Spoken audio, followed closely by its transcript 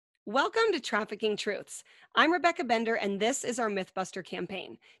Welcome to Trafficking Truths. I'm Rebecca Bender, and this is our Mythbuster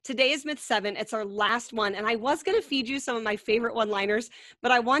campaign. Today is Myth 7. It's our last one, and I was going to feed you some of my favorite one-liners,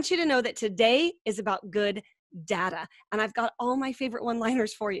 but I want you to know that today is about good data, and I've got all my favorite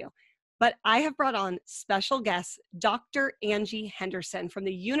one-liners for you. But I have brought on special guest, Dr. Angie Henderson from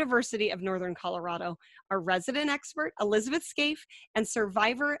the University of Northern Colorado, our resident expert, Elizabeth Scaife, and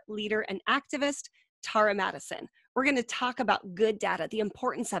survivor, leader, and activist, Tara Madison. We're going to talk about good data, the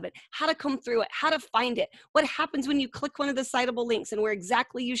importance of it, how to come through it, how to find it, what happens when you click one of the citable links, and where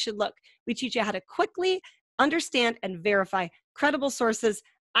exactly you should look. We teach you how to quickly understand and verify credible sources.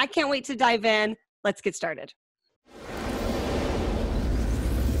 I can't wait to dive in. Let's get started.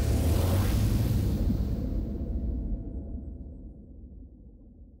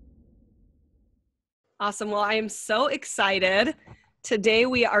 Awesome. Well, I am so excited. Today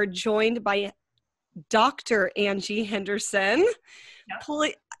we are joined by Dr. Angie Henderson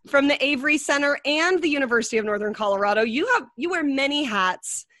from the Avery Center and the University of Northern Colorado. You wear many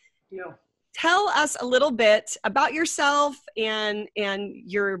hats. Yeah. Tell us a little bit about yourself and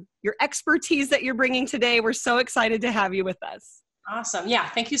your expertise that you're bringing today. We're so excited to have you with us. Awesome. Yeah.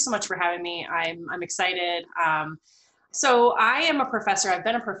 Thank you so much for having me. I'm excited. So I am a professor. I've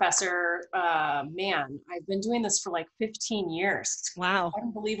been a professor, I've been doing this for like 15 years. It's Wow.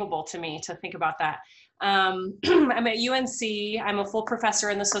 unbelievable to me to think about that. I'm at UNC. I'm a full professor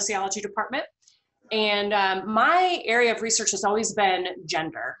in the sociology department. And my area of research has always been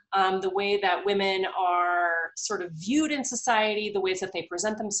gender, the way that women are sort of viewed in society, the ways that they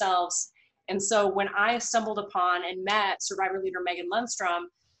present themselves. And so when I stumbled upon and met survivor leader Megan Lundstrom,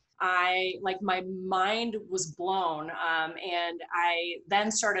 my mind was blown. And I then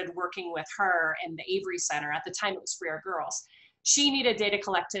started working with her in the Avery Center. At the time, it was Free Our Girls. She needed data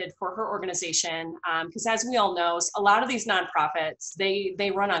collected for her organization. Because as we all know, a lot of these nonprofits,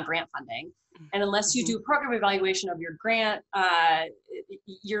 they run on grant funding. And unless you do program evaluation of your grant,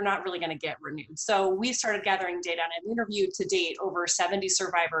 you're not really going to get renewed. So we started gathering data, and I've interviewed to date over 70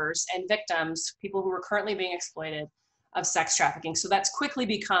 survivors and victims, people who are currently being exploited, of sex trafficking. So that's quickly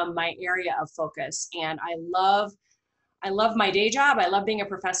become my area of focus. And I love my day job. I love being a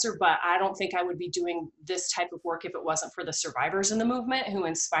professor, but I don't think I would be doing this type of work if it wasn't for the survivors in the movement who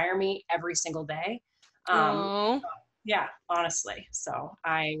inspire me every single day. Yeah, honestly. So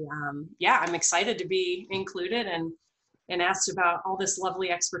I'm excited to be included and asked about all this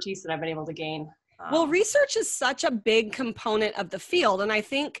lovely expertise that I've been able to gain. Well, research is such a big component of the field. And I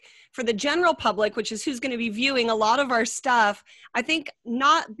think for the general public, which is who's going to be viewing a lot of our stuff, I think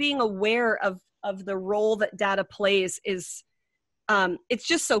not being aware of the role that data plays is, it's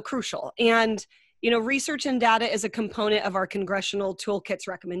just so crucial. And, research and data is a component of our congressional toolkit's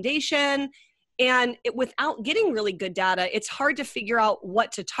recommendation. And without getting really good data, it's hard to figure out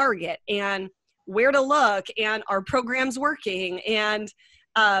what to target and where to look, and are programs working? And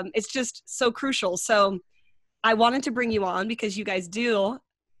it's just so crucial. So I wanted to bring you on because you guys do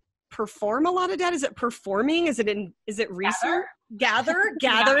perform a lot of data. Is it performing? Is it research? Gathering?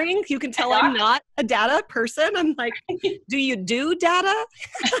 Yeah. You can tell I'm not a data person. I'm like, do you do data?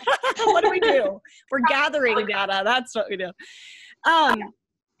 What do we do? We're gathering data. That's what we do.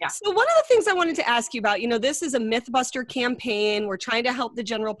 Yeah. So one of the things I wanted to ask you about, this is a Mythbuster campaign. We're trying to help the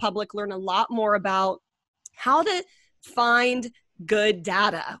general public learn a lot more about how to find good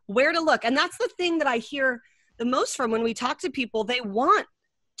data, where to look. And that's the thing that I hear the most from when we talk to people. They want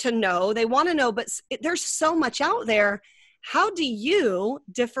to know, but there's so much out there. How do you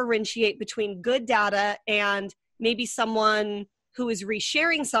differentiate between good data and maybe someone who is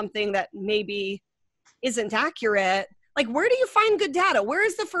resharing something that maybe isn't accurate? Like, where do you find good data? Where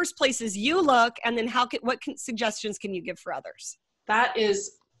is the first places you look? And then what suggestions can you give for others? That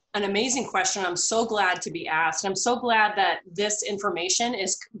is an amazing question. I'm so glad to be asked. I'm so glad that this information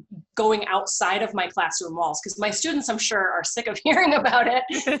is going outside of my classroom walls, because my students, I'm sure, are sick of hearing about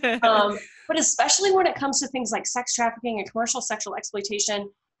it. But especially when it comes to things like sex trafficking and commercial sexual exploitation,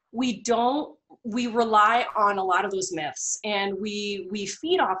 we rely on a lot of those myths, and we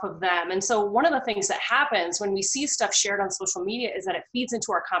feed off of them. And so one of the things that happens when we see stuff shared on social media is that it feeds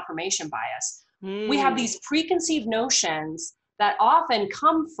into our confirmation bias. We have these preconceived notions that often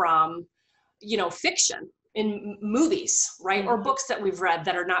come from, fiction in movies, right? Or books that we've read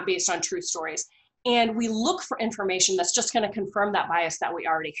that are not based on true stories. And we look for information that's just going to confirm that bias that we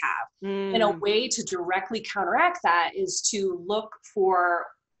already have. And a way to directly counteract that is to look for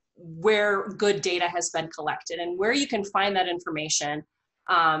where good data has been collected. And where you can find that information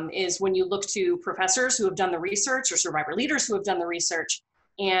is when you look to professors who have done the research or survivor leaders who have done the research,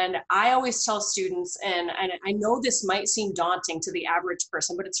 And I always tell students, and I know this might seem daunting to the average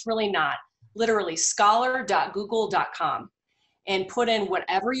person, but it's really not. Literally scholar.google.com, and put in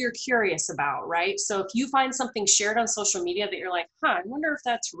whatever you're curious about, right? So if you find something shared on social media that you're like, I wonder if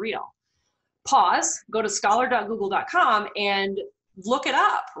that's real, pause, go to scholar.google.com and look it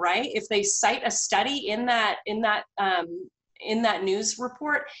up, right? If they cite a study in that news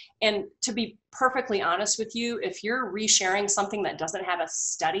report, and to be perfectly honest with you, if you're resharing something that doesn't have a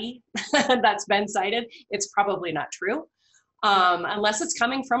study that's been cited, it's probably not true. Unless it's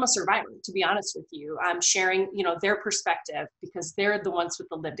coming from a survivor, to be honest with you, sharing, their perspective, because they're the ones with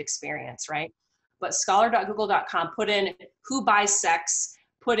the lived experience, right? But scholar.google.com, put in who buys sex,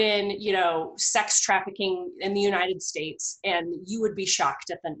 put in, sex trafficking in the United States, and you would be shocked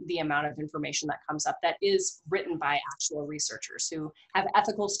at the amount of information that comes up that is written by actual researchers who have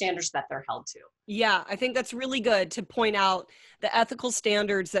ethical standards that they're held to. Yeah, I think that's really good to point out the ethical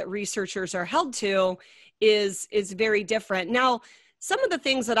standards that researchers are held to is very different. Now, some of the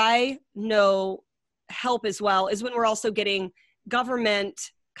things that I know help as well is when we're also getting government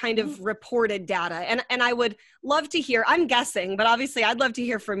kind of reported data. And I would love to hear, I'm guessing, but obviously I'd love to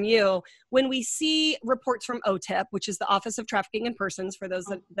hear from you, when we see reports from OTIP, which is the Office of Trafficking in Persons, for those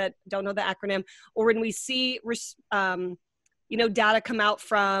that don't know the acronym, or when we see, data come out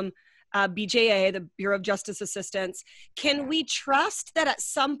from BJA, the Bureau of Justice Assistance, can we trust that at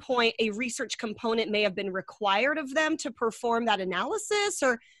some point a research component may have been required of them to perform that analysis?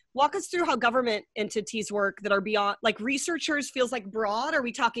 Or walk us through how government entities work that are beyond, like researchers feels like broad. Are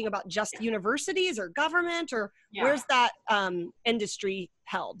we talking about just universities or government, or where's that industry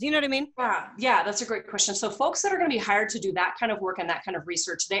held? Do you know what I mean? Yeah, that's a great question. So folks that are going to be hired to do that kind of work and that kind of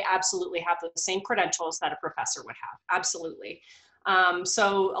research, they absolutely have the same credentials that a professor would have. Absolutely.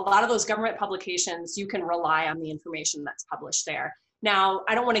 So a lot of those government publications, you can rely on the information that's published there. Now,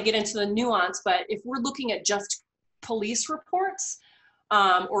 I don't want to get into the nuance, but if we're looking at just police reports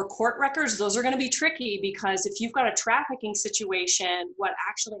or court records, those are going to be tricky, because if you've got a trafficking situation, what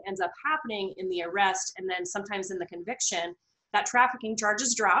actually ends up happening in the arrest and then sometimes in the conviction, that trafficking charge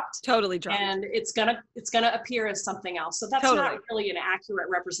is dropped. Totally dropped. And it's gonna appear as something else. So that's not really an accurate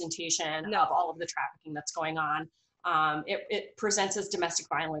representation of all of the trafficking that's going on. It presents as domestic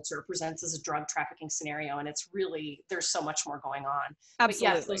violence, or it presents as a drug trafficking scenario, and it's really, there's so much more going on. Absolutely.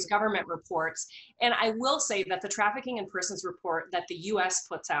 But yes, those government reports, and I will say that the Trafficking in Persons report that the U.S.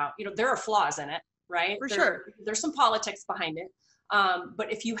 puts out, there are flaws in it, right? Sure. There's some politics behind it.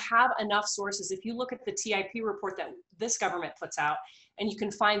 But if you have enough sources, if you look at the TIP report that this government puts out, and you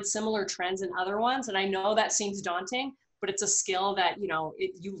can find similar trends in other ones, and I know that seems daunting, but it's a skill that,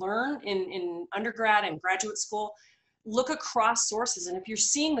 you learn in undergrad and graduate school. Look across sources, and if you're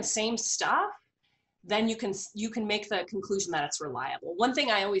seeing the same stuff, then you can make the conclusion that it's reliable. One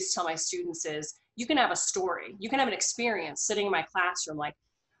thing I always tell my students is, you can have a story, you can have an experience sitting in my classroom like,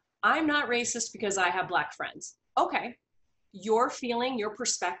 I'm not racist because I have Black friends. Okay, your feeling, your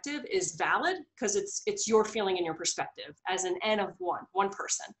perspective is valid because it's your feeling and your perspective as an N of one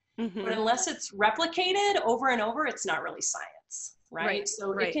person. Mm-hmm. But unless it's replicated over and over, it's not really science. Right.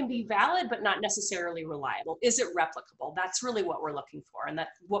 So it can be valid, but not necessarily reliable. Is it replicable? That's really what we're looking for, and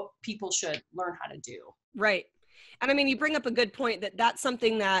that's what people should learn how to do. Right. And I mean, you bring up a good point that's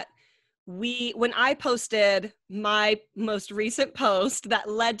something that when I posted my most recent post that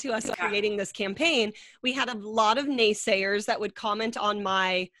led to us creating this campaign, we had a lot of naysayers that would comment on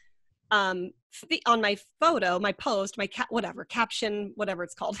my photo, my post, my caption, whatever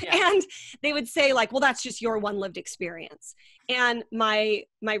it's called. Yeah. And they would say like, well, that's just your one lived experience. And my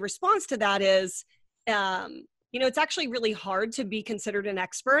response to that is, it's actually really hard to be considered an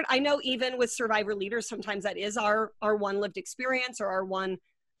expert. I know even with survivor leaders, sometimes that is our one lived experience or our one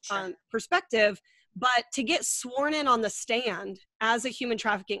perspective, but to get sworn in on the stand as a human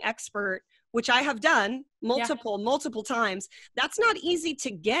trafficking expert, which I have done multiple times, that's not easy to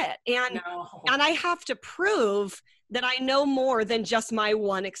get. And I have to prove that I know more than just my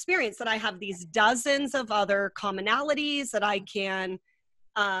one experience, that I have these dozens of other commonalities that I can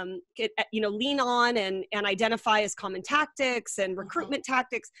lean on and identify as common tactics and recruitment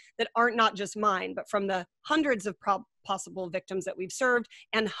tactics that aren't not just mine, but from the hundreds of possible victims that we've served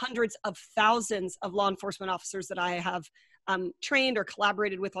and hundreds of thousands of law enforcement officers that I have trained or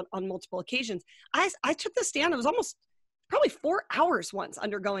collaborated with on multiple occasions. I took the stand. It was probably 4 hours once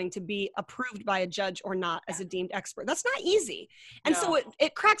undergoing to be approved by a judge or not as a deemed expert. That's not easy. And so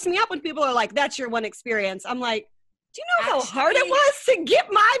it cracks me up when people are like, that's your one experience. I'm like, do you know how hard it was to get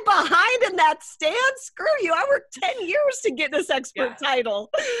my behind in that stand? Screw you. I worked 10 years to get this expert title.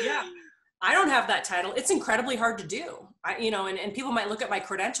 Yeah. I don't have that title. It's incredibly hard to do. and people might look at my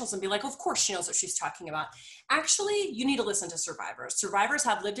credentials and be like, of course she knows what she's talking about. Actually, you need to listen to survivors. Survivors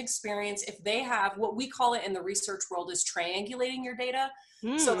have lived experience. If they have, what we call it in the research world is triangulating your data.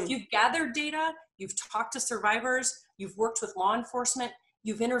 So if you've gathered data, you've talked to survivors, you've worked with law enforcement,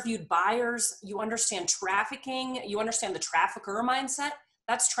 you've interviewed buyers, you understand trafficking, you understand the trafficker mindset,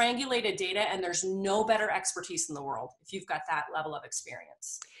 that's triangulated data, and there's no better expertise in the world if you've got that level of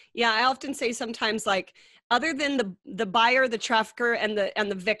experience. Yeah, I often say sometimes, like, other than the buyer, the trafficker, and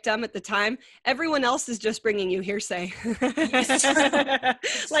the victim at the time, everyone else is just bringing you hearsay.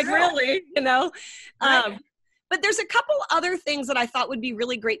 Like, really, Right. But there's a couple other things that I thought would be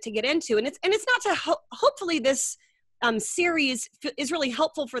really great to get into, and it's not to hopefully this series is really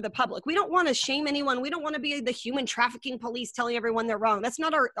helpful for the public. We don't want to shame anyone. We don't want to be the human trafficking police telling everyone they're wrong. That's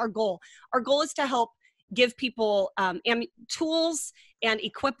not our goal. Our goal is to help give people tools and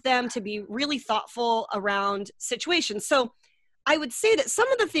equip them to be really thoughtful around situations. So I would say that some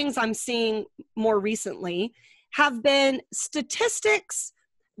of the things I'm seeing more recently have been statistics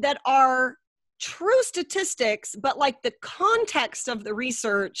that are true statistics, but like the context of the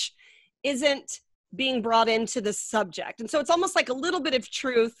research isn't being brought into the subject. And so it's almost like a little bit of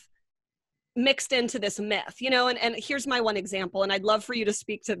truth mixed into this myth, and here's my one example, and I'd love for you to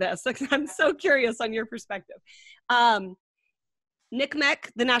speak to this. I'm so curious on your perspective. NCMEC,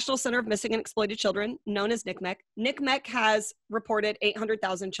 the National Center of Missing and Exploited Children, known as NCMEC. NCMEC has reported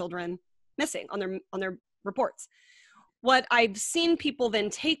 800,000 children missing on their reports. What I've seen people then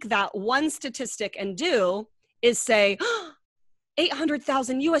take that one statistic and do is say,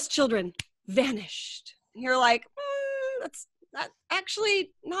 800,000 US children vanished. And you're like, that's not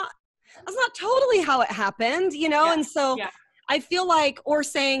totally how it happened, Yeah. And so I feel like, or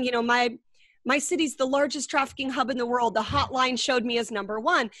saying, my city's the largest trafficking hub in the world. The hotline showed me as number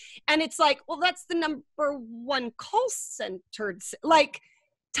one. And it's like, well, that's the number one call center. Like,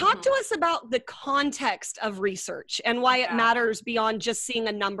 talk to us about the context of research and why it matters beyond just seeing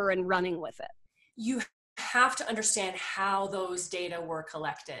a number and running with it. You have to understand how those data were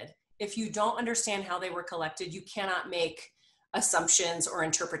collected. If you don't understand how they were collected, you cannot make assumptions or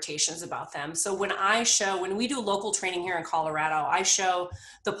interpretations about them. So when we do local training here in Colorado, I show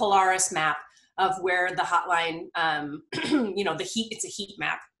the Polaris map of where the hotline, it's a heat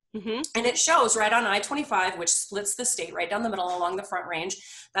map. And it shows right on I-25, which splits the state right down the middle along the Front Range,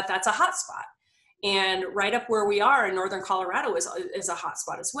 that's a hot spot. And right up where we are in Northern Colorado is a hot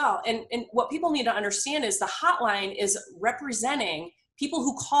spot as well. And what people need to understand is the hotline is representing people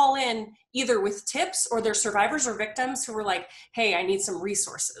who call in either with tips or they're survivors or victims who are like, hey, I need some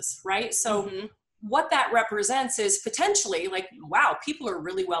resources, right? So what that represents is potentially like, wow, people are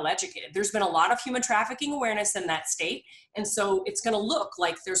really well educated. There's been a lot of human trafficking awareness in that state. And so it's going to look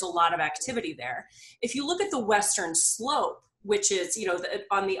like there's a lot of activity there. If you look at the Western Slope, which is,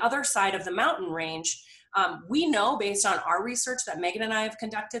 on the other side of the mountain range, we know based on our research that Megan and I have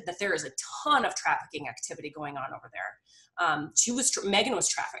conducted that there is a ton of trafficking activity going on over there. Megan was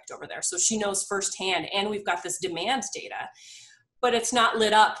trafficked over there, so she knows firsthand, and we've got this demand data, but it's not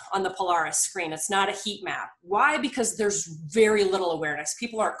lit up on the Polaris screen. It's not a heat map. Why? Because there's very little awareness.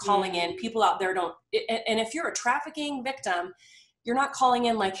 People aren't calling in. People out there don't, and if you're a trafficking victim, you're not calling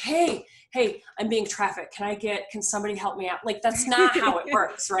in like, hey, I'm being trafficked. Can somebody help me out? Like, that's not how it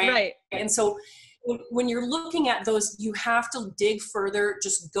works, right? Right. And so when you're looking at those, you have to dig further,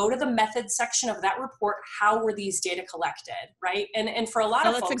 just go to the methods section of that report. How were these data collected, right? And for a lot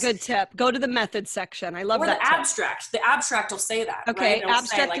of folks. That's a good tip. Go to the methods section. I love that. Or the abstract. The abstract will say that. Okay, right?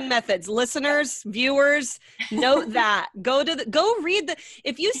 abstract and methods. Listeners, viewers, note that. Go read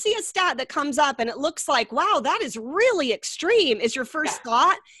if you see a stat that comes up and it looks like, wow, that is really extreme, is your first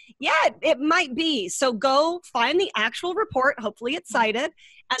thought? Yeah, it might be. So go find the actual report. Hopefully it's cited.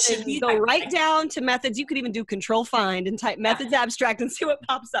 And then go right down to methods. You could even do control find and type methods abstract and see what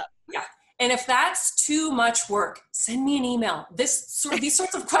pops up. Yeah. And if that's too much work, send me an email. These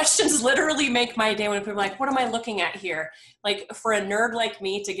sorts of questions literally make my day when people are like, what am I looking at here? Like, for a nerd like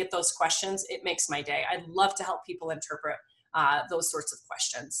me to get those questions, it makes my day. I'd love to help people interpret those sorts of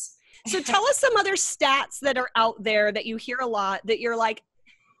questions. So tell us some other stats that are out there that you hear a lot that you're like,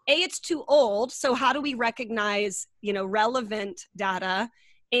 A, it's too old. So how do we recognize, relevant data?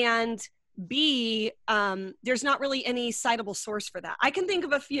 And B, there's not really any citable source for that. I can think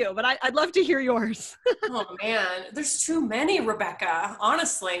of a few, but I'd love to hear yours. Oh man, there's too many, Rebecca,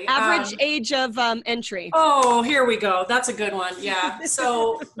 honestly. Average age of entry. Oh, here we go. That's a good one. Yeah.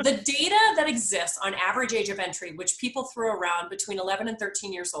 So the data that exists on average age of entry, which people throw around between 11 and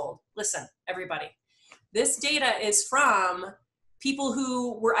 13 years old. Listen, everybody, this data is from people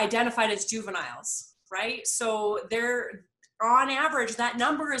who were identified as juveniles. right? So they're, on average, that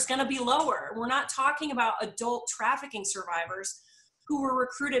number is going to be lower. We're not talking about adult trafficking survivors who were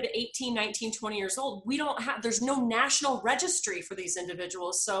recruited at 18, 19, 20 years old. There's no national registry for these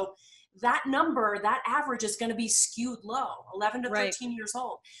individuals. So that number, that average is going to be skewed low, 11 to 13 years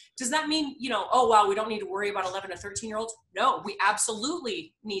old. Does that mean, oh, wow, we don't need to worry about 11 to 13 year olds? No, we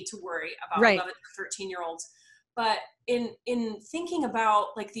absolutely need to worry about 11 to 13 year olds. But in thinking about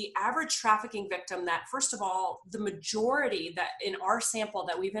like the average trafficking victim, that first of all, the majority that in our sample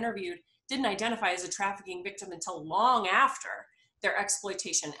that we've interviewed didn't identify as a trafficking victim until long after their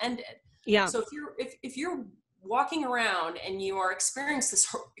exploitation ended. Yeah. So if you're walking around and you are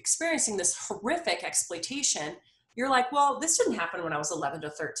experiencing this horrific exploitation, you're like, well, this didn't happen when I was 11 to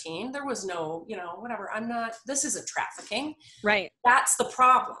 13. There was no, whatever. This isn't trafficking. Right. That's the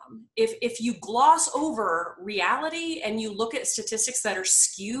problem. If you gloss over reality and you look at statistics that are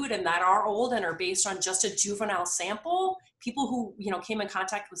skewed and that are old and are based on just a juvenile sample, people who, came in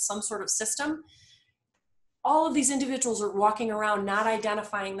contact with some sort of system, all of these individuals are walking around not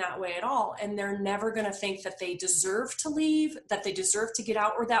identifying that way at all. And they're never going to think that they deserve to leave, that they deserve to get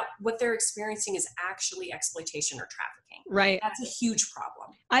out, or that what they're experiencing is actually exploitation or trafficking. Right. That's a huge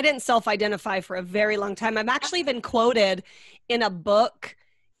problem. I didn't self-identify for a very long time. I've actually been quoted in a book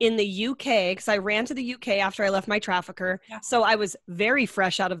in the UK, because I ran to the UK after I left my trafficker. Yeah. So I was very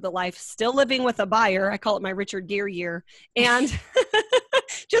fresh out of the life, still living with a buyer. I call it my Richard Gere year. And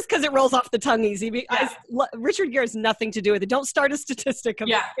just because it rolls off the tongue easy. Richard Gere has nothing to do with it. Don't start a statistic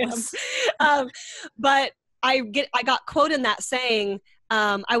about him. But I got quoted in that saying,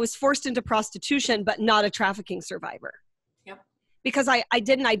 I was forced into prostitution, but not a trafficking survivor. Yep. Because I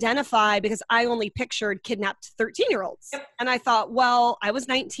didn't identify, because I only pictured kidnapped 13-year-olds. Yep. And I thought, well, I was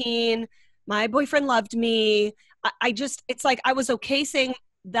 19. My boyfriend loved me. It's like I was okay saying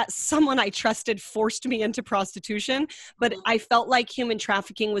that someone I trusted forced me into prostitution, but I felt like human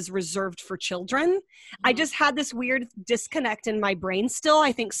trafficking was reserved for children. I just had this weird disconnect in my brain still.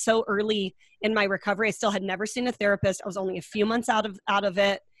 I think so early in my recovery, I still had never seen a therapist. I was only a few months out of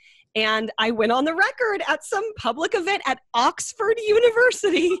it. And I went on the record at some public event at Oxford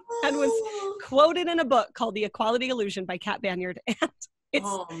University and was quoted in a book called The Equality Illusion by Kat Banyard. And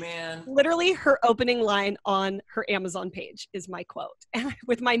it's literally her opening line on her Amazon page is my quote, and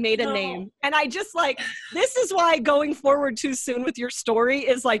with my maiden name. And I just this is why going forward too soon with your story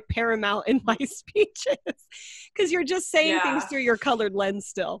is like paramount in my speeches, because you're just saying things through your colored lens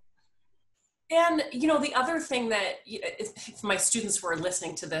still. And, the other thing that if my students were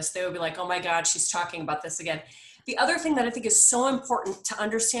listening to this, they would be like, oh my God, she's talking about this again. The other thing that I think is so important to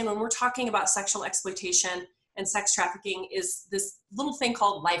understand when we're talking about sexual exploitation and sex trafficking is this little thing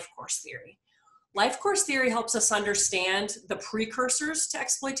called life course theory. Life course theory helps us understand the precursors to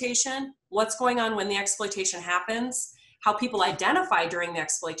exploitation, what's going on when the exploitation happens, how people identify during the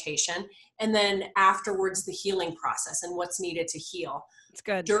exploitation, and then afterwards the healing process and what's needed to heal. It's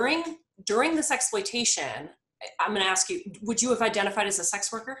good. During this exploitation, I'm going to ask you, would you have identified as a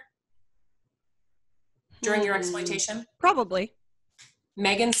sex worker during your exploitation? Probably.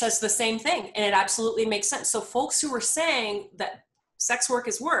 Megan says the same thing, and it absolutely makes sense. So folks who are saying that sex work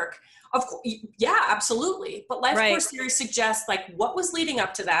is work, of course, yeah, absolutely. But life course theory suggests what was leading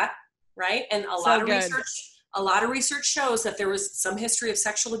up to that, right? And a lot of research shows that there was some history of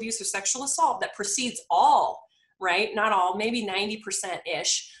sexual abuse or sexual assault that precedes all, right? Not all, maybe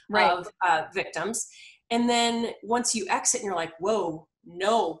 90%-ish of victims. And then once you exit and you're like, whoa,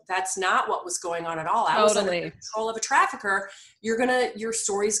 no, that's not what was going on at all. I was under the control of a trafficker. Your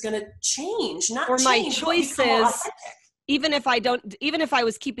story's gonna change, my choices. Even if I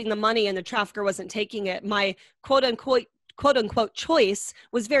was keeping the money and the trafficker wasn't taking it, my quote unquote choice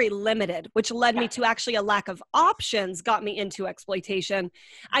was very limited, which led me to actually a lack of options, got me into exploitation.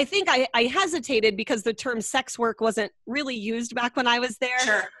 I think I hesitated because the term sex work wasn't really used back when I was there.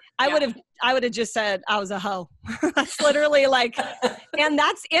 Sure. I would have just said I was a hoe. That's literally and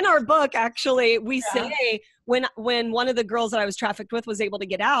that's in our book. Actually, we say when one of the girls that I was trafficked with was able to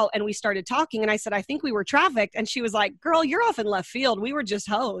get out and we started talking and I said, I think we were trafficked. And she was like, girl, you're off in left field. We were just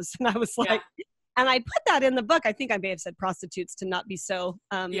hoes. And I was like, and I put that in the book. I think I may have said prostitutes to not be so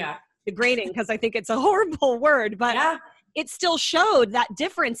degrading, because I think it's a horrible word, but it still showed that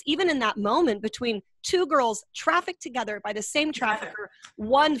difference even in that moment between two girls trafficked together by the same trafficker,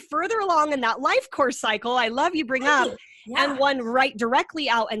 one further along in that life course cycle, I love you bring up, and one right directly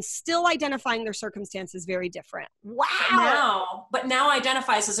out and still identifying their circumstances very different. Wow. But now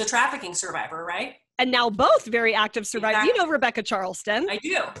identifies as a trafficking survivor, right? And now both very active survivors. You know Rebecca Charleston. I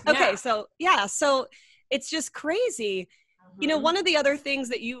do. Okay, so it's just crazy. Mm-hmm. One of the other things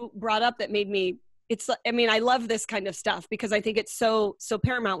that you brought up that made me I mean, I love this kind of stuff because I think it's so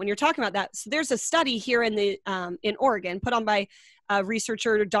paramount when you're talking about that. So there's a study here in Oregon put on by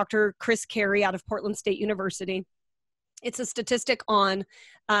researcher Dr. Chris Carey out of Portland State University. It's a statistic on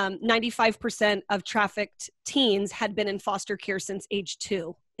 95% of trafficked teens had been in foster care since age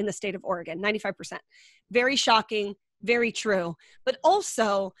 2 in the state of Oregon, 95%. Very shocking, very true. But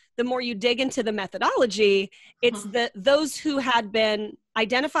also, the more you dig into the methodology, it's those who had been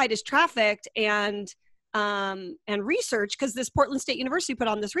identified as trafficked and research, because this Portland State University put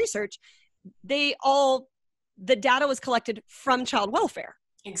on this research, the data was collected from child welfare.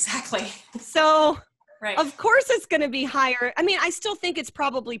 Exactly. So right. Of course it's going to be higher. I mean, I still think it's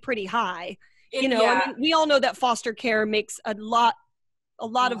probably pretty high. I mean, we all know that foster care makes a lot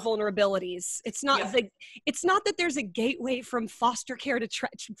of vulnerabilities. It's not it's not that there's a gateway from foster care to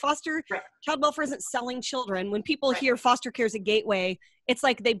foster child welfare isn't selling children. When people hear foster care is a gateway, it's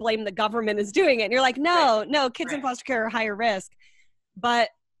like they blame the government as doing it. And you're like, no, kids in foster care are higher risk. But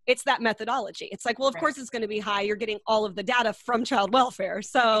it's that methodology. It's like, well, of course it's going to be high. You're getting all of the data from child welfare.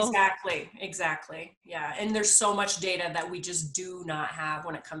 So exactly. Yeah. And there's so much data that we just do not have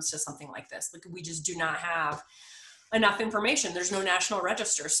when it comes to something like this. Like, we just do not have enough information. There's no national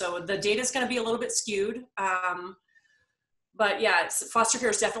register. So the data is going to be a little bit skewed. But yeah, foster care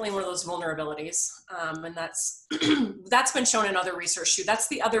is definitely one of those vulnerabilities. And that's been shown in other research too. That's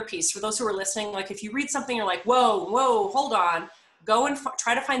the other piece for those who are listening. Like, if you read something, you're like, whoa, hold on. Go and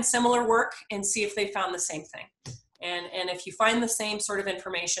try to find similar work and see if they found the same thing. And if you find the same sort of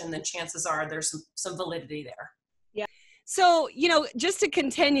information, then chances are there's some validity there. Yeah. So, just to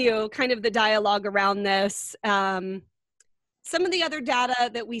continue kind of the dialogue around this, some of the other data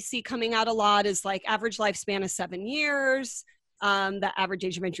that we see coming out a lot is like average lifespan is 7 years. The average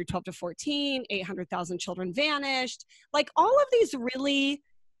age of entry 12 to 14, 800,000 children vanished. Like, all of these really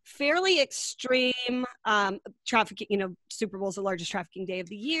fairly extreme trafficking, Super Bowl is the largest trafficking day of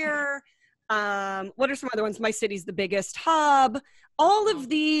the year. What are some other ones? My city's the biggest hub. All of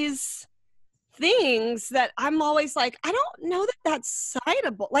these things that I'm always like, I don't know that that's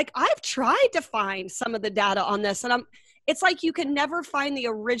citable. Like, I've tried to find some of the data on this, and it's like you can never find the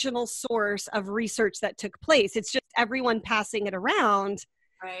original source of research that took place. It's just everyone passing it around.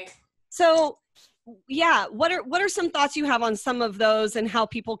 Right. So yeah, what are some thoughts you have on some of those and how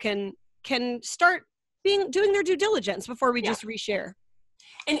people can start doing their due diligence before we just reshare?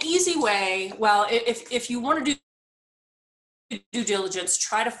 An easy way, well, if you want to do due diligence,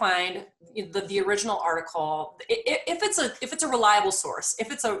 try to find the original article. If it's a reliable source,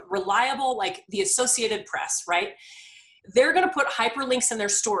 if it's a reliable, like the Associated Press, right? They're going to put hyperlinks in their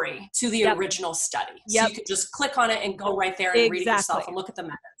story to the original study. So you can just click on it and go right there and read it yourself and look at the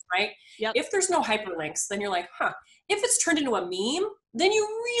methods, right? Yep. If there's no hyperlinks, then you're like, if it's turned into a meme, then you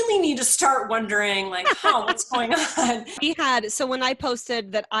really need to start wondering, like, what's going on? So when I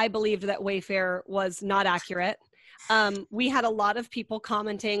posted that I believed that Wayfair was not accurate, we had a lot of people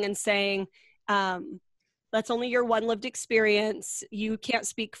commenting and saying, that's only your one lived experience. You can't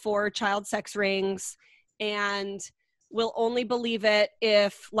speak for child sex rings, and we'll only believe it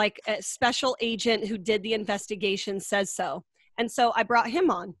if, like, a special agent who did the investigation says so. And so I brought him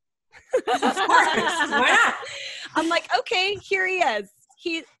on. Of course. Why not? I'm like, okay, here he is.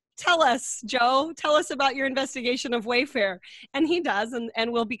 Tell us, Joe, tell us about your investigation of Wayfair. And he does,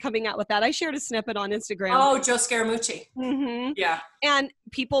 and we'll be coming out with that. I shared a snippet on Instagram. Oh, Joe Scaramucci. Mm-hmm. Yeah. And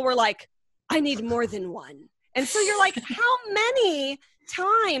people were like, I need more than one. And so you're like, how many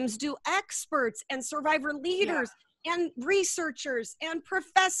times do experts and survivor leaders and researchers and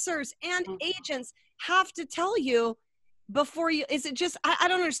professors and agents have to tell you before you, is it just, I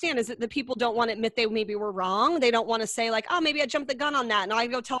don't understand. Is it that people don't want to admit they maybe were wrong? They don't want to say, like, oh, maybe I jumped the gun on that and I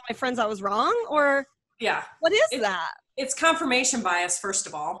go tell my friends I was wrong? Or what is that? It's confirmation bias, first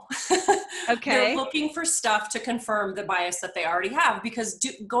of all. Okay. They're looking for stuff to confirm the bias that they already have, because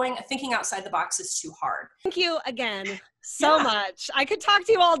thinking outside the box is too hard. Thank you again so much. I could talk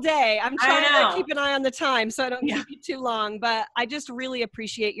to you all day. I'm trying to keep an eye on the time so I don't keep you too long, but I just really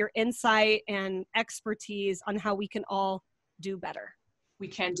appreciate your insight and expertise on how we can all do better. We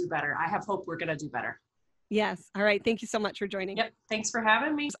can do better. I have hope we're going to do better. Yes. All right. Thank you so much for joining. Yep. Thanks for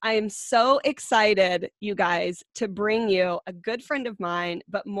having me. I am so excited, you guys, to bring you a good friend of mine,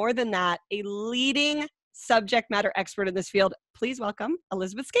 but more than that, a leading subject matter expert in this field. Please welcome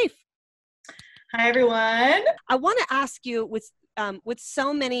Elizabeth Scaife. Hi, everyone. I want to ask you, with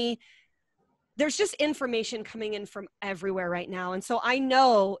so many, there's just information coming in from everywhere right now. And so I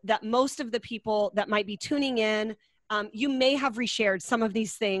know that most of the people that might be tuning in you may have reshared some of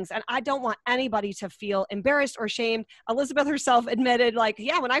these things. And I don't want anybody to feel embarrassed or shamed. Elizabeth herself admitted, like,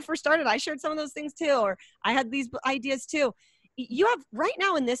 yeah, when I first started, I shared some of those things too, or I had these ideas too. You have right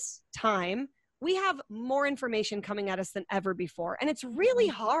now in this time, we have more information coming at us than ever before. And it's really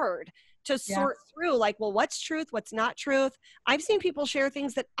hard to sort through, like, well, what's truth? What's not truth? I've seen people share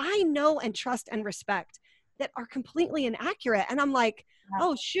things that I know and trust and respect that are completely inaccurate. And I'm like,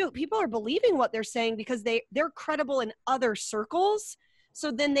 oh shoot, people are believing what they're saying because they're credible in other circles.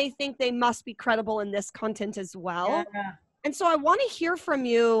 So then they think they must be credible in this content as well. Yeah. And so I want to hear from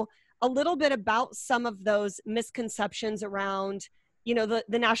you a little bit about some of those misconceptions around, you know,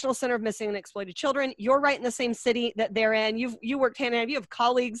 the National Center of Missing and Exploited Children. You're right in the same city that they're in. You worked hand in hand. You have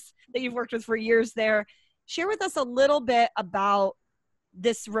colleagues that you've worked with for years there. Share with us a little bit about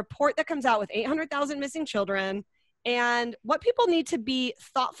this report that comes out with 800,000 missing children and what people need to be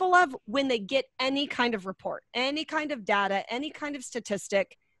thoughtful of when they get any kind of report, any kind of data, any kind of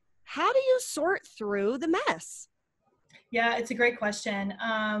statistic. How do you sort through the mess? Yeah, it's a great question.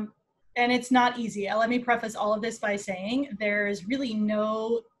 And it's not easy. Let me preface all of this by saying there's really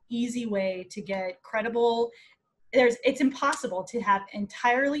no easy way to get credible. It's impossible to have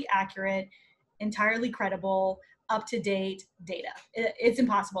entirely accurate, entirely credible, up-to-date data. It's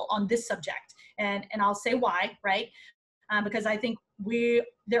impossible on this subject. And I'll say why, right? Because I think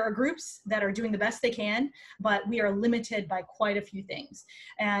there are groups that are doing the best they can, but we are limited by quite a few things.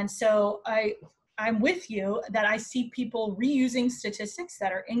 And so I'm with you that I see people reusing statistics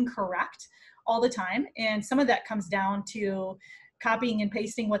that are incorrect all the time. And some of that comes down to copying and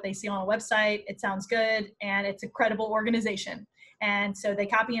pasting what they see on a website. It sounds good and it's a credible organization. And so they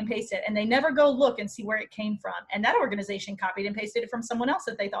copy and paste it and they never go look and see where it came from. And that organization copied and pasted it from someone else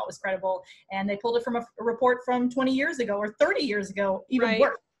that they thought was credible. And they pulled it from a report from 20 years ago or 30 years ago, even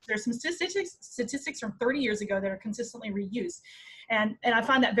worse. There's some statistics from 30 years ago that are consistently reused. And I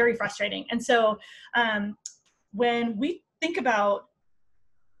find that very frustrating. And so when we think about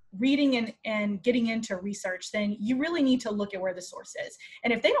reading and getting into research, then you really need to look at where the source is.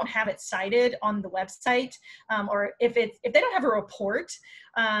 And if they don't have it cited on the website, or if they don't have a report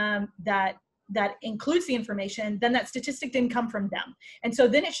that includes the information, then that statistic didn't come from them. And so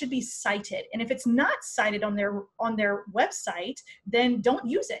then it should be cited. And if it's not cited on their website, then don't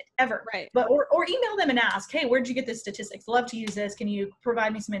use it ever. Right. But or email them and ask, hey, where'd you get this statistics? Love to use this. Can you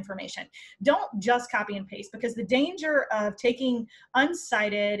provide me some information? Don't just copy and paste, because the danger of taking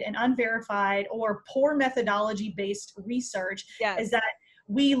uncited and unverified or poor methodology-based research is that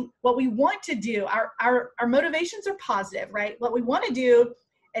what we want to do, our motivations are positive, right? What we want to do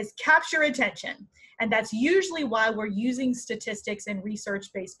is capture attention. And that's usually why we're using statistics and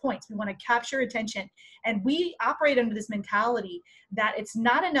research-based points. We want to capture attention. And we operate under this mentality that it's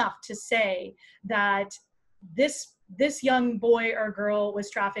not enough to say that this young boy or girl was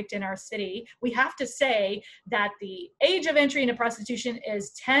trafficked in our city. We have to say that the age of entry into prostitution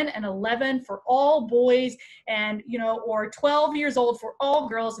is 10 and 11 for all boys, and or 12 years old for all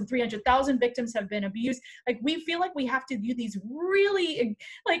girls, and 300,000 victims have been abused. Like, we feel like we have to do these really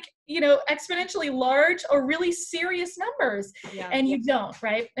exponentially large or really serious numbers, and you don't,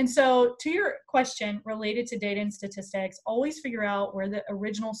 right? And so to your question related to data and statistics, always figure out where the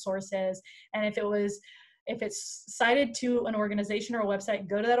original source is. And if it's cited to an organization or a website,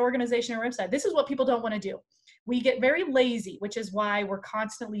 go to that organization or website. This is what people don't want to do. We get very lazy, which is why we're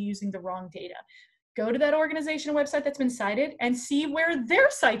constantly using the wrong data. Go to that organization or website that's been cited and see where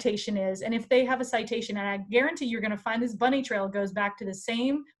their citation is. And if they have a citation, and I guarantee you're going to find this bunny trail goes back to the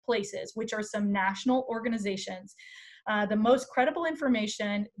same places, which are some national organizations. The most credible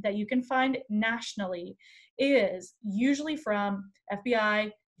information that you can find nationally is usually from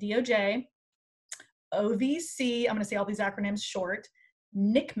FBI, DOJ, OVC, I'm going to say all these acronyms short,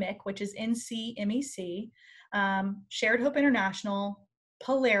 NCMEC, which is NCMEC, Shared Hope International,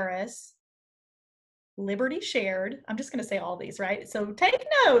 Polaris, Liberty Shared. I'm just going to say all these, right? So take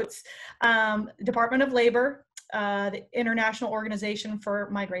notes. Department of Labor, the International Organization for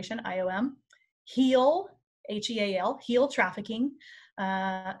Migration, IOM, HEAL, HEAL, HEAL Trafficking,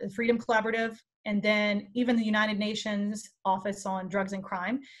 the Freedom Collaborative, and then even the United Nations Office on Drugs and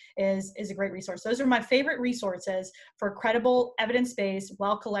Crime is a great resource. Those are my favorite resources for credible, evidence-based,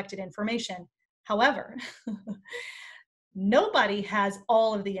 well-collected information. However, nobody has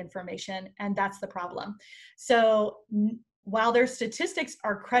all of the information, and that's the problem. So while their statistics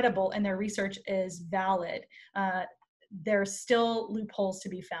are credible and their research is valid, there's still loopholes to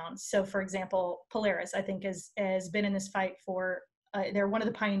be found. So for example, Polaris, I think, has been in this fight for they're one of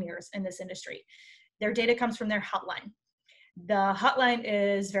the pioneers in this industry. Their data comes from their hotline. The hotline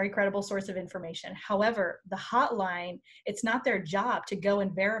is very credible source of information. However, the hotline, it's not their job to go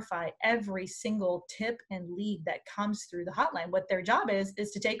and verify every single tip and lead that comes through the hotline. What their job is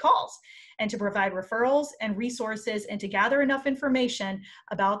to take calls and to provide referrals and resources and to gather enough information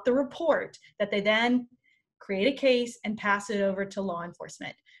about the report that they then create a case and pass it over to law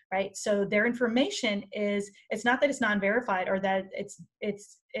enforcement, right? So their information is, it's not that it's non-verified or that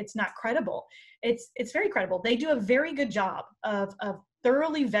it's not credible. It's very credible. They do a very good job of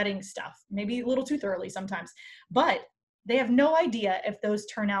thoroughly vetting stuff, maybe a little too thoroughly sometimes, but they have no idea if those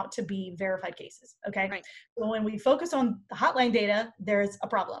turn out to be verified cases, okay? Right. So when we focus on the hotline data, there's a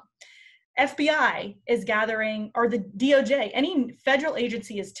problem. FBI is gathering, or the DOJ, any federal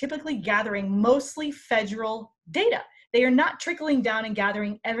agency is typically gathering mostly federal data. They are not trickling down and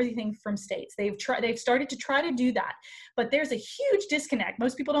gathering everything from states. They've started to try to do that, but there's a huge disconnect.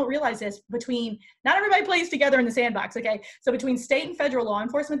 Most people don't realize this between, not everybody plays together in the sandbox, okay? So between state and federal law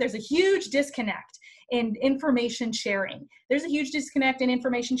enforcement, there's a huge disconnect in information sharing. There's a huge disconnect in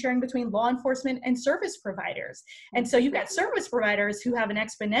information sharing between law enforcement and service providers. And so you've got service providers who have an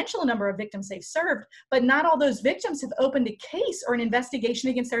exponential number of victims they've served, but not all those victims have opened a case or an investigation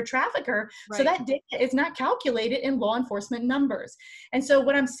against their trafficker. Right. So that data is not calculated in law enforcement numbers. And so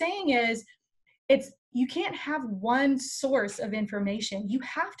what I'm saying is, you can't have one source of information. You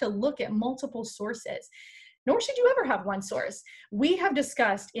have to look at multiple sources. Nor should you ever have one source. We have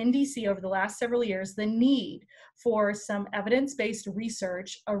discussed in DC over the last several years the need for some evidence-based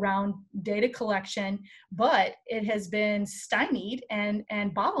research around data collection, but it has been stymied and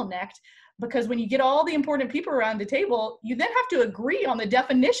bottlenecked because when you get all the important people around the table, you then have to agree on the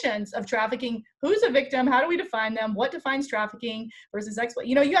definitions of trafficking. Who's a victim? How do we define them? What defines trafficking versus exploit?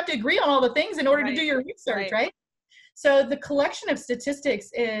 You know, you have to agree on all the things in order to do your research, right? So the collection of statistics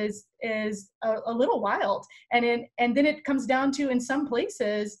is a little wild. And then it comes down to, in some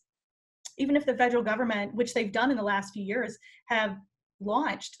places, even if the federal government, which they've done in the last few years, have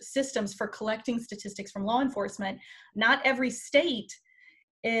launched systems for collecting statistics from law enforcement, not every state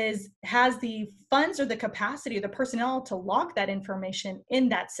has the funds or the capacity or the personnel to log that information in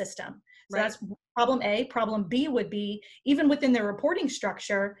that system. So that's problem A. Problem B would be, even within their reporting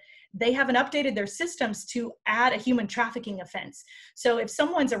structure, they haven't updated their systems to add a human trafficking offense. So if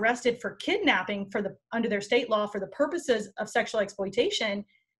someone's arrested for kidnapping under their state law for the purposes of sexual exploitation,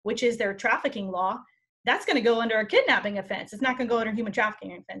 which is their trafficking law, that's going to go under a kidnapping offense. It's not going to go under human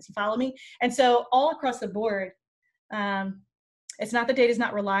trafficking offense. You follow me? And so all across the board, it's not that data is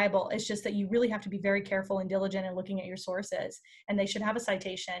not reliable. It's just that you really have to be very careful and diligent in looking at your sources, and they should have a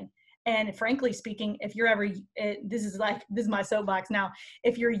citation. And frankly speaking, if you're ever, this is my soapbox now,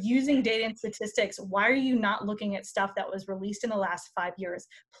 if you're using data and statistics, why are you not looking at stuff that was released in the last 5 years?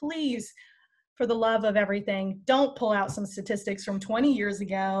 Please, for the love of everything, don't pull out some statistics from 20 years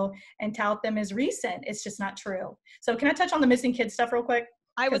ago and tout them as recent. It's just not true. So can I touch on the missing kids stuff real quick?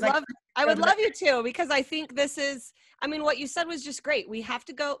 I would love you to, because I think this is, I mean, what you said was just great. We have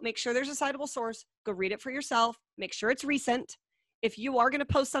to go make sure there's a citable source, go read it for yourself, make sure it's recent. If you are going to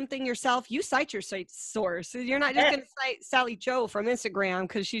post something yourself, you cite your source. You're not just going to cite Sally Joe from Instagram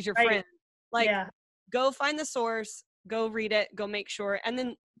because she's your friend. Go find the source, go read it, go make sure, and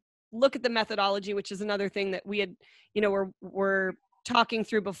then look at the methodology, which is another thing that we had, we're talking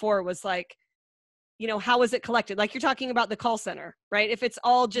through before, was like, how is it collected? Like you're talking about the call center, right? If it's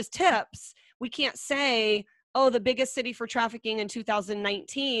all just tips, we can't say, oh, the biggest city for trafficking in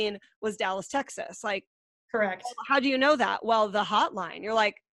 2019 was Dallas, Texas. Like, correct. Well, how do you know that? Well, the hotline. You're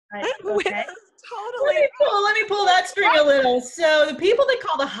like, okay. Totally. Let me pull that string a little. So the people that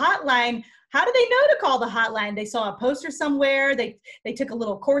call the hotline, how do they know to call the hotline? They saw a poster somewhere. They took a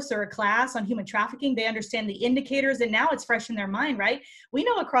little course or a class on human trafficking. They understand the indicators, and now it's fresh in their mind, right? We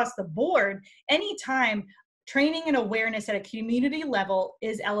know across the board, anytime training and awareness at a community level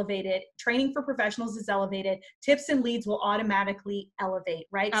is elevated, training for professionals is elevated, tips and leads will automatically elevate,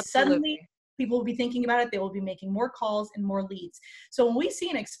 right? Absolutely. Suddenly, people will be thinking about it. They will be making more calls and more leads. So when we see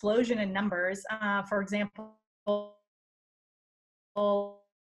an explosion in numbers, for example,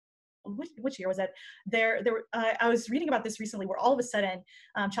 which year was that? I was reading about this recently, where all of a sudden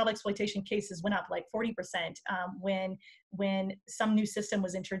child exploitation cases went up like 40% when some new system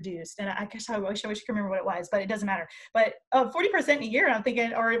was introduced. And I guess I wish I could remember what it was, but it doesn't matter. But 40% in a year, I'm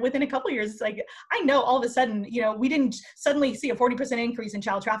thinking, or within a couple of years, it's like, I know all of a sudden, we didn't suddenly see a 40% increase in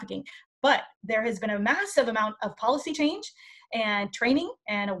child trafficking, but there has been a massive amount of policy change and training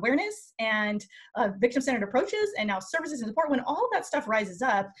and awareness and victim-centered approaches, and now services and support. When all of that stuff rises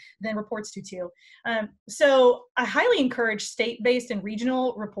up, then reports do too. So I highly encourage state-based and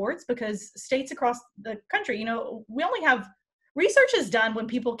regional reports, because states across the country, we only have research is done when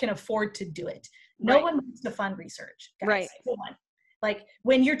people can afford to do it. No Right. one wants to fund research, guys. Right. No one. Like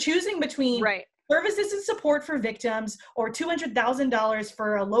when you're choosing between Right. services and support for victims or $200,000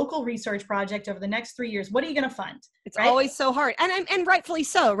 for a local research project over the next 3 years, what are you going to fund? It's right? always so hard. And rightfully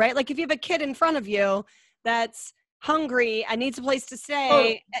so, right? Like if you have a kid in front of you that's hungry and needs a place to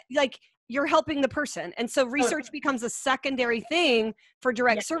stay, like you're helping the person. And so research becomes a secondary thing for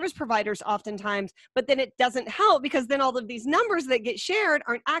direct service providers oftentimes, but then it doesn't help because then all of these numbers that get shared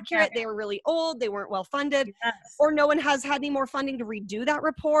aren't accurate. They were really old. They weren't well funded, or no one has had any more funding to redo that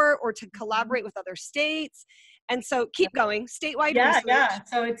report or to collaborate with other states. And so keep going, statewide research. Yeah.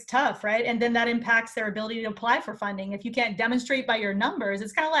 So it's tough, right? And then that impacts their ability to apply for funding. If you can't demonstrate by your numbers,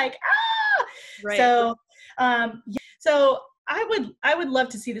 it's kind of like, Right. So, so I would love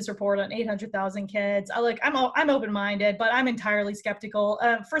to see this report on 800,000 kids. I'm open-minded, but I'm entirely skeptical.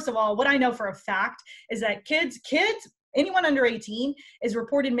 First of all, what I know for a fact is that kids, anyone under 18 is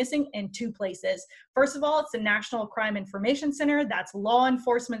reported missing in 2 places. First of all, it's the National Crime Information Center. That's law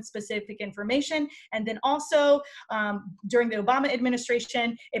enforcement specific information. And then also during the Obama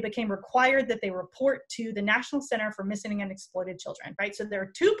administration, it became required that they report to the National Center for Missing and Exploited Children, right? So there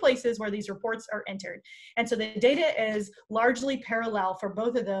are 2 places where these reports are entered. And so the data is largely parallel for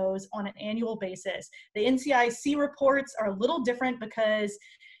both of those on an annual basis. The NCIC reports are a little different because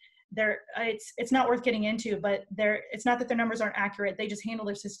it's not worth getting into, but it's not that their numbers aren't accurate. They just handle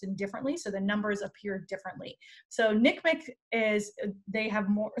their system differently, so the numbers appear differently. So NCMEC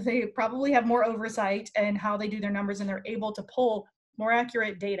they probably have more oversight in how they do their numbers, and they're able to pull more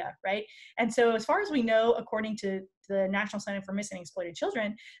accurate data, right? And so as far as we know, according to the National Center for Missing and Exploited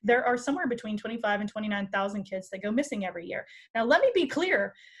Children, there are somewhere between 25 and 29,000 kids that go missing every year. Now, let me be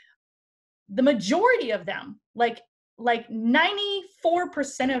clear. The majority of them, like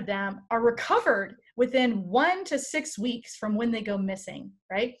 94% of them are recovered within 1 to 6 weeks from when they go missing,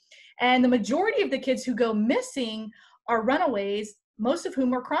 right? And the majority of the kids who go missing are runaways, most of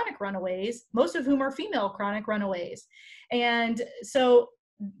whom are chronic runaways, most of whom are female chronic runaways. And so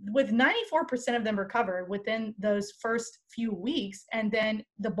with 94% of them recovered within those first few weeks, and then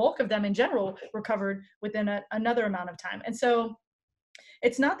the bulk of them in general recovered within another amount of time. And so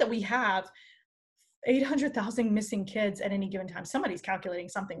it's not that we have 800,000 missing kids at any given time. Somebody's calculating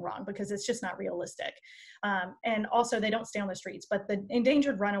something wrong because it's just not realistic. And also they don't stay on the streets. But the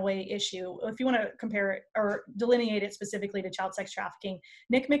endangered runaway issue, if you want to compare it or delineate it specifically to child sex trafficking,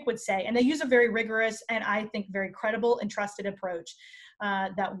 NCMEC would say, and they use a very rigorous and I think very credible and trusted approach,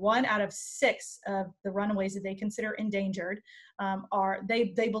 that 1 out of 6 of the runaways that they consider endangered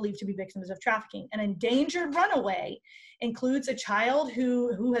they believe to be victims of trafficking. An endangered runaway includes a child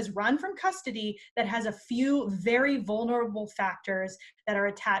who has run from custody that has a few very vulnerable factors that are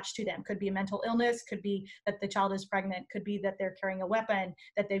attached to them. Could be a mental illness, could be that the child is pregnant, could be that they're carrying a weapon,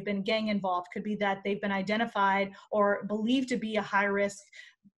 that they've been gang involved, could be that they've been identified or believed to be a high risk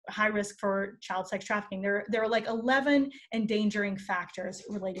for child sex trafficking. There are like 11 endangering factors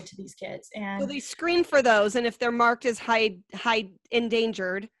related to these kids. And so they screen for those, and if they're marked as high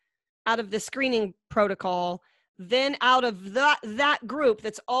endangered out of the screening protocol, then out of that group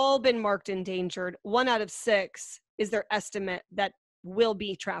that's all been marked endangered, 1 out of 6 is their estimate that will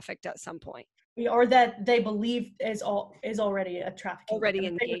be trafficked at some point, or that they believe is already a trafficking, already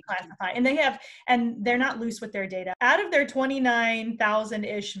engaged. And they're not loose with their data. Out of their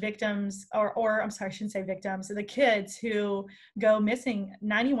 29,000-ish victims, or I'm sorry, I shouldn't say victims, so the kids who go missing,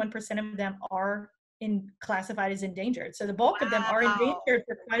 91% of them are classified as endangered. So the bulk of them are endangered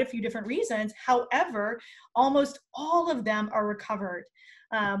for quite a few different reasons. However, almost all of them are recovered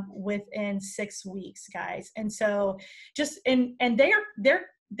within 6 weeks, guys. And so and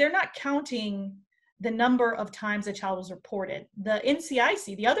they're not counting the number of times a child was reported. The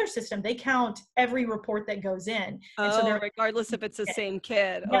NCIC, the other system, they count every report that goes in. And so regardless if it's the same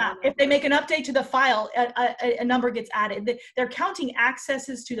kid. Yeah, if they make an update to the file, a number gets added. They're counting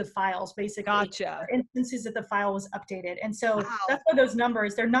accesses to the files, basically. Gotcha. Instances that the file was updated. And so that's why those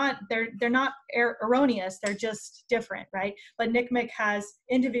numbers, they're not erroneous, they're just different, right? But NCMEC has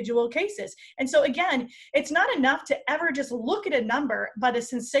individual cases. And so again, it's not enough to ever just look at a number by the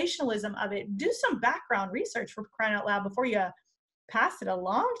sensationalism of it. Do some background research, for crying out loud, before you pass it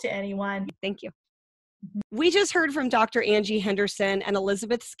along to anyone. Thank you. We just heard from Dr. Angie Henderson and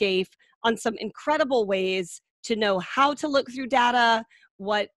Elizabeth Scaife on some incredible ways to know how to look through data,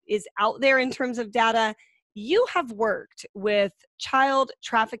 what is out there in terms of data. You have worked with child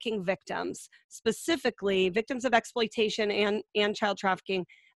trafficking victims, specifically victims of exploitation and child trafficking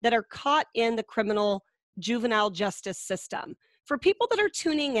that are caught in the criminal juvenile justice system. For people that are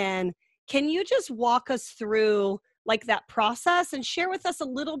tuning in, can you just walk us through like that process, and share with us a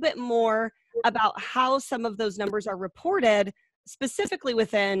little bit more about how some of those numbers are reported specifically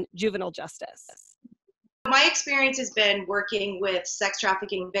within juvenile justice. My experience has been working with sex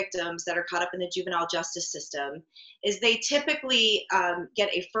trafficking victims that are caught up in the juvenile justice system is they typically get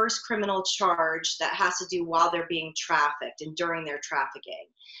a first criminal charge that has to do while they're being trafficked and during their trafficking.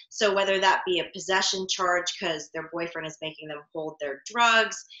 So whether that be a possession charge because their boyfriend is making them hold their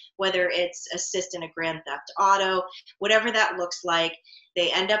drugs, whether it's assist in a grand theft auto, whatever that looks like,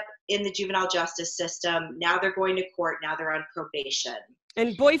 they end up in the juvenile justice system. Now they're going to court. Now they're on probation.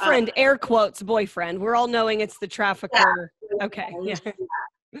 And boyfriend, air quotes, boyfriend. We're all knowing it's the trafficker. Yeah. Okay.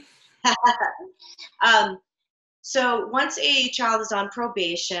 Yeah. So once a child is on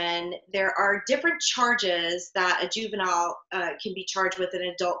probation, there are different charges that a juvenile can be charged with an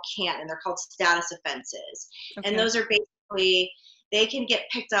adult can't, and they're called status offenses. Okay. And those are basically, they can get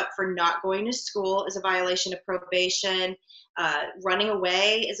picked up for not going to school is a violation of probation. Running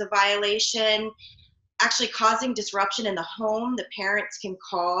away is a violation. Actually causing disruption in the home, the parents can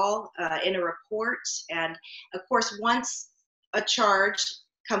call in a report. And of course, once a charge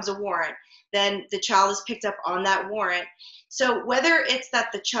comes a warrant, then the child is picked up on that warrant. So whether it's that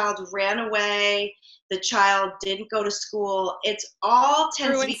the child ran away, the child didn't go to school, it's all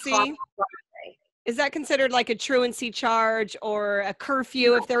tends to be called. Is that considered like a truancy charge or a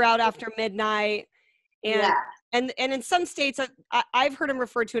curfew if they're out after midnight? And yeah. And in some states, I've heard them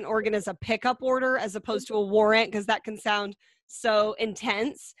refer to an organ as a pickup order as opposed to a warrant, because that can sound so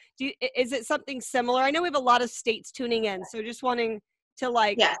intense. Is it something similar? I know we have a lot of states tuning in, so just wanting to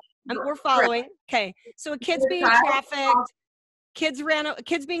like, yes. We're following. Okay, so a kid's being trafficked. Kids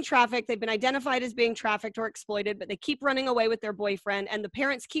being trafficked. They've been identified as being trafficked or exploited, but they keep running away with their boyfriend, and the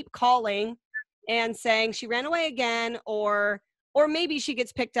parents keep calling and saying she ran away again, or maybe she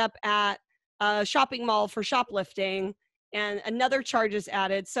gets picked up at a shopping mall for shoplifting and another charge is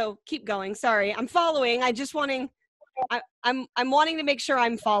added. So keep going. Sorry, I'm following. I'm wanting to make sure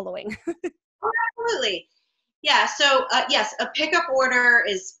I'm following. Absolutely. Yeah. So yes, a pickup order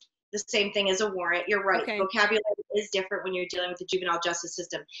is the same thing as a warrant. You're right. Okay. Vocabulary is different when you're dealing with the juvenile justice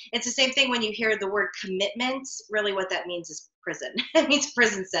system. It's the same thing when you hear the word commitment. Really what that means is prison. It means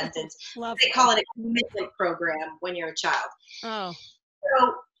prison sentence. They call it a commitment program when you're a child. Oh.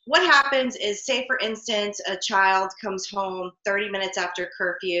 So what happens is, say for instance, a child comes home 30 minutes after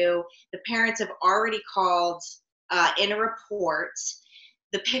curfew. The parents have already called in a report.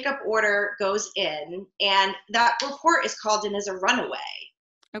 The pickup order goes in, and that report is called in as a runaway,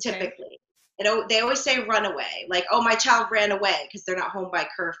 typically. They always say runaway, like, oh, my child ran away because they're not home by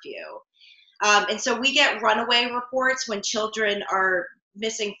curfew. And so we get runaway reports when children are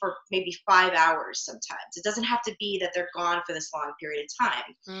missing for maybe 5 hours sometimes. It doesn't have to be that they're gone for this long period of time.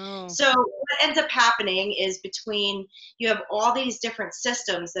 Oh. So what ends up happening is you have all these different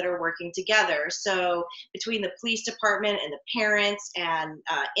systems that are working together. So between the police department and the parents and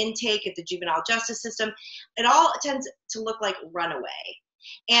intake at the juvenile justice system, it all tends to look like runaway.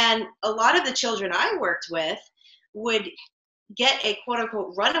 And a lot of the children I worked with would get a quote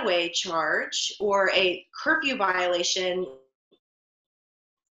unquote runaway charge or a curfew violation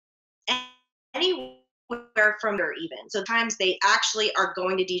anywhere from there even. So sometimes they actually are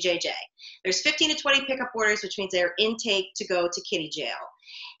going to DJJ. There's 15 to 20 pickup orders, which means they're intake to go to kitty jail.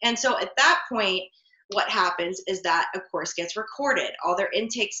 And so at that point, what happens is that, of course, gets recorded. All their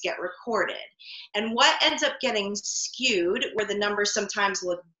intakes get recorded. And what ends up getting skewed, where the numbers sometimes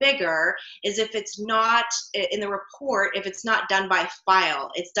look bigger, is if it's not in the report, if it's not done by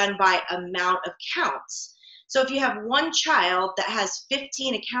file, it's done by amount of counts. So if you have one child that has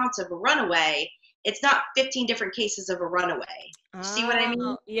 15 accounts of a runaway, it's not 15 different cases of a runaway. See what I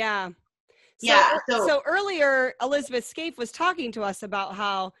mean? Yeah. Yeah. So earlier, Elizabeth Scaife was talking to us about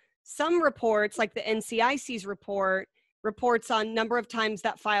how some reports, like the NCIC's reports on number of times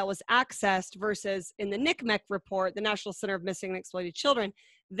that file was accessed versus in the NCMEC report, the National Center of Missing and Exploited Children,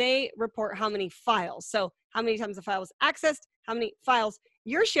 they report how many files. So how many times the file was accessed, how many files.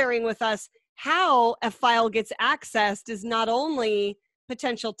 You're sharing with us how a file gets accessed is not only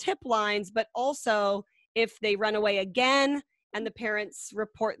potential tip lines, but also if they run away again and the parents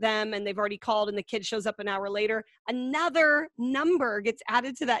report them and they've already called and the kid shows up an hour later, another number gets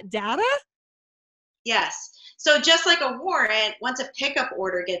added to that data? Yes. So just like a warrant, once a pickup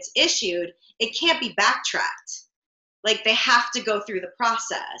order gets issued, it can't be backtracked. Like they have to go through the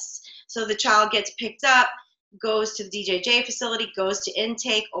process. So the child gets picked up, goes to the DJJ facility, goes to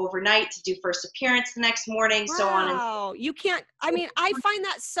intake overnight to do first appearance the next morning, so on. Wow, you can't, I mean, I find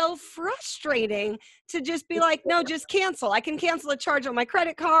that so frustrating to just be like, no, just cancel. I can cancel a charge on my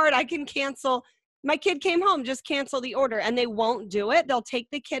credit card. I can cancel. my kid came home, just cancel the order, and they won't do it. They'll take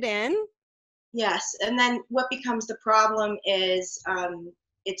the kid in. Yes, and then what becomes the problem is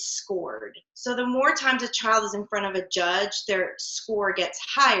it's scored. So the more times a child is in front of a judge, their score gets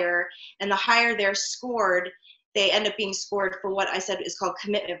higher, and the higher they're scored, they end up being scored for what I said is called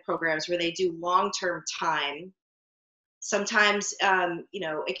commitment programs, where they do long-term time. Sometimes,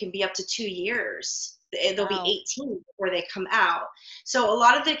 it can be up to 2 years. They'll be 18 before they come out. So a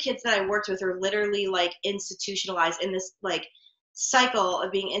lot of the kids that I worked with are literally like institutionalized in this like cycle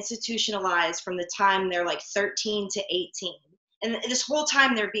of being institutionalized from the time they're like 13 to 18. And this whole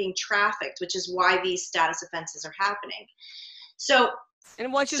time they're being trafficked, which is why these status offenses are happening.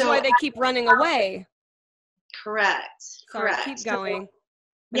 And which is why they keep running away. Correct. Sorry, keep going.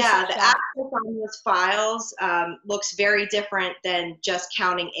 Yeah, the access on those files looks very different than just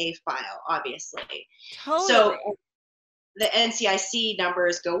counting a file, obviously. Totally. So the NCIC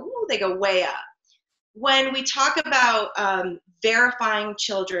numbers they go way up. When we talk about verifying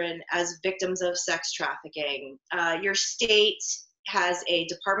children as victims of sex trafficking, your state has a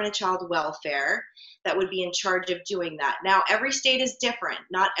Department of Child Welfare that would be in charge of doing that. Now, every state is different.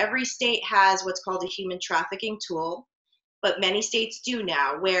 Not every state has what's called a human trafficking tool, but many states do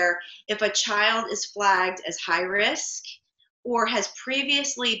now, where if a child is flagged as high risk or has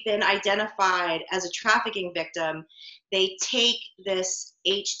previously been identified as a trafficking victim, they take this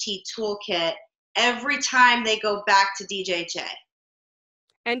HT toolkit every time they go back to DJJ.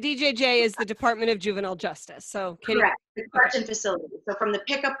 And DJJ is the Department of Juvenile Justice. So correct, the correction facility. So from the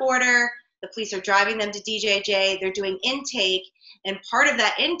pickup order, the police are driving them to DJJ, they're doing intake, and part of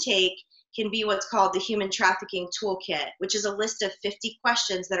that intake can be what's called the Human Trafficking Toolkit, which is a list of 50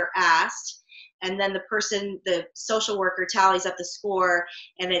 questions that are asked, and then the social worker tallies up the score,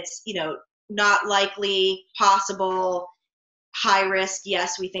 and it's, not likely, possible, high risk,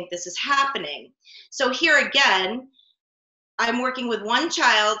 yes, we think this is happening. So here again, I'm working with one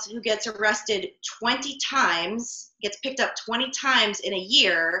child who gets arrested 20 times, gets picked up 20 times in a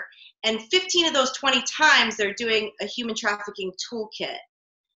year, and 15 of those 20 times they're doing a human trafficking toolkit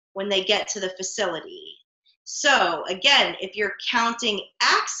when they get to the facility. So again, if you're counting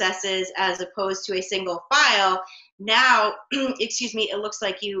accesses as opposed to a single file, now, it looks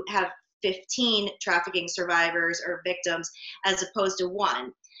like you have 15 trafficking survivors or victims as opposed to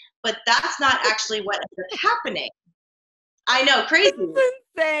 1. But that's not actually what ends up happening. I know, crazy. It's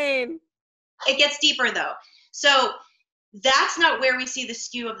insane. It gets deeper though. So that's not where we see the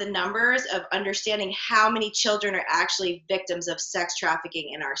skew of the numbers of understanding how many children are actually victims of sex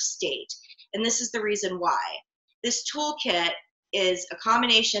trafficking in our state. And this is the reason why. This toolkit is a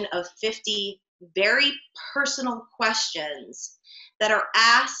combination of 50 very personal questions that are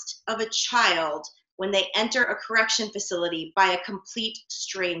asked of a child when they enter a correction facility by a complete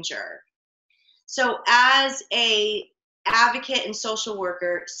stranger. So as a advocate and social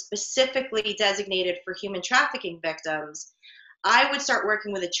worker specifically designated for human trafficking victims, I would start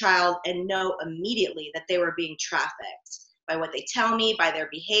working with a child and know immediately that they were being trafficked by what they tell me, by their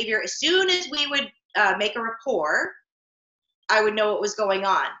behavior. As soon as we would make a rapport, I would know what was going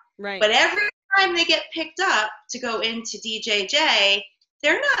on. Right. But every time they get picked up to go into DJJ,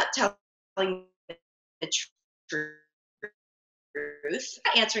 they're not telling the truth.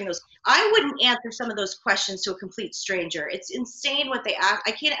 Answering those, I wouldn't answer some of those questions to a complete stranger. It's insane what they ask.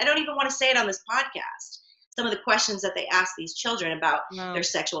 I don't even want to say it on this podcast. Some of the questions that they ask these children about their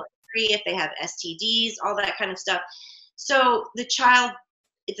sexual history, if they have STDs, all that kind of stuff. So if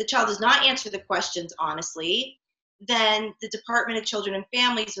the child does not answer the questions honestly, then the Department of Children and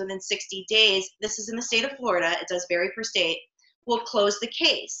Families within 60 days, this is in the state of Florida, it does vary per state, will close the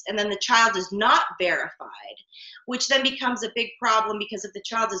case. And then the child is not verified, which then becomes a big problem, because if the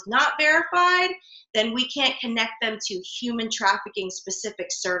child is not verified, then we can't connect them to human trafficking specific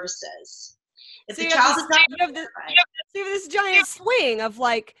services. If the child is not verified, see this giant swing of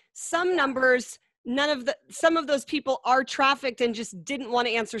like some numbers, some of those people are trafficked and just didn't want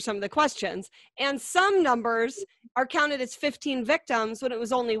to answer some of the questions. And some numbers are counted as 15 victims when it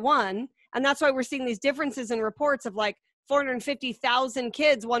was only 1. And that's why we're seeing these differences in reports of like 450,000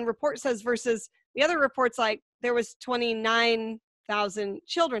 kids, one report says, versus the other report's like there was 29,000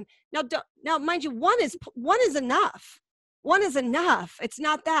 children. Now, mind you, one is enough. One is enough. It's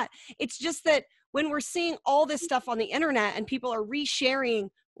not that. It's just that when we're seeing all this stuff on the internet and people are resharing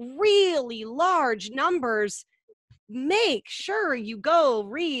really large numbers, make sure you go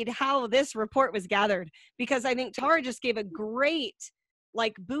read how this report was gathered, because I think Tara just gave a great,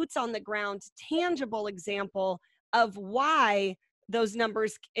 like, boots on the ground, tangible example of why those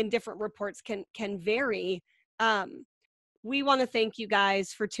numbers in different reports can vary. we want to thank you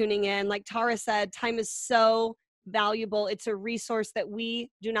guys for tuning in. Like Tara said, time is so valuable. It's a resource that we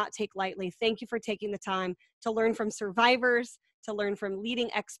do not take lightly. Thank you for taking the time to learn from survivors, to learn from leading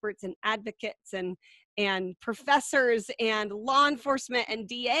experts and advocates and professors and law enforcement and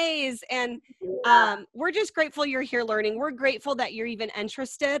DAs. And we're just grateful you're here learning. We're grateful that you're even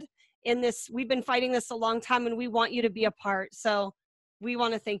interested in this. We've been fighting this a long time and we want you to be a part. So we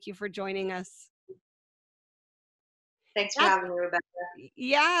want to thank you for joining us. Thanks for having me, Rebecca.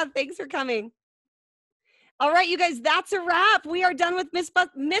 Yeah, thanks for coming. All right, you guys, that's a wrap. We are done with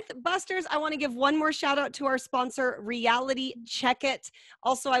Mythbusters. I want to give one more shout out to our sponsor, Reality Check It.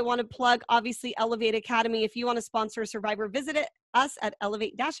 Also, I want to plug, obviously, Elevate Academy. If you want to sponsor a survivor, visit us at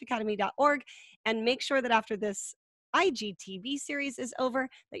elevate-academy.org and make sure that after this IGTV series is over,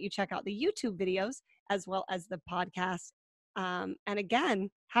 that you check out the YouTube videos as well as the podcast. And again,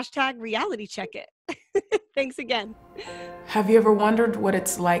 hashtag Reality Check It. Thanks again. Have you ever wondered what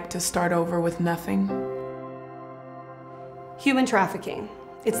it's like to start over with nothing? Human trafficking.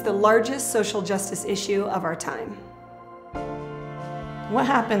 It's the largest social justice issue of our time. What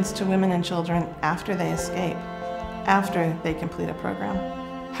happens to women and children after they escape, after they complete a program?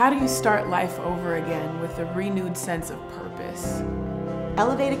 How do you start life over again with a renewed sense of purpose?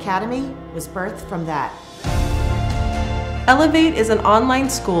 Elevate Academy was birthed from that. Elevate is an online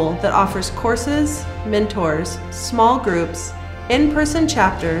school that offers courses, mentors, small groups, in-person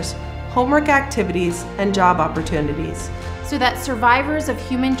chapters, homework activities, and job opportunities, so that survivors of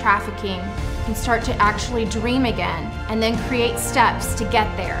human trafficking can start to actually dream again and then create steps to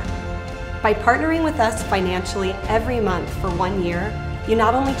get there. By partnering with us financially every month for 1 year, you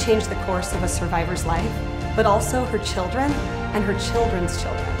not only change the course of a survivor's life, but also her children and her children's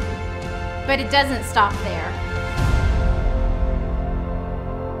children. But it doesn't stop there.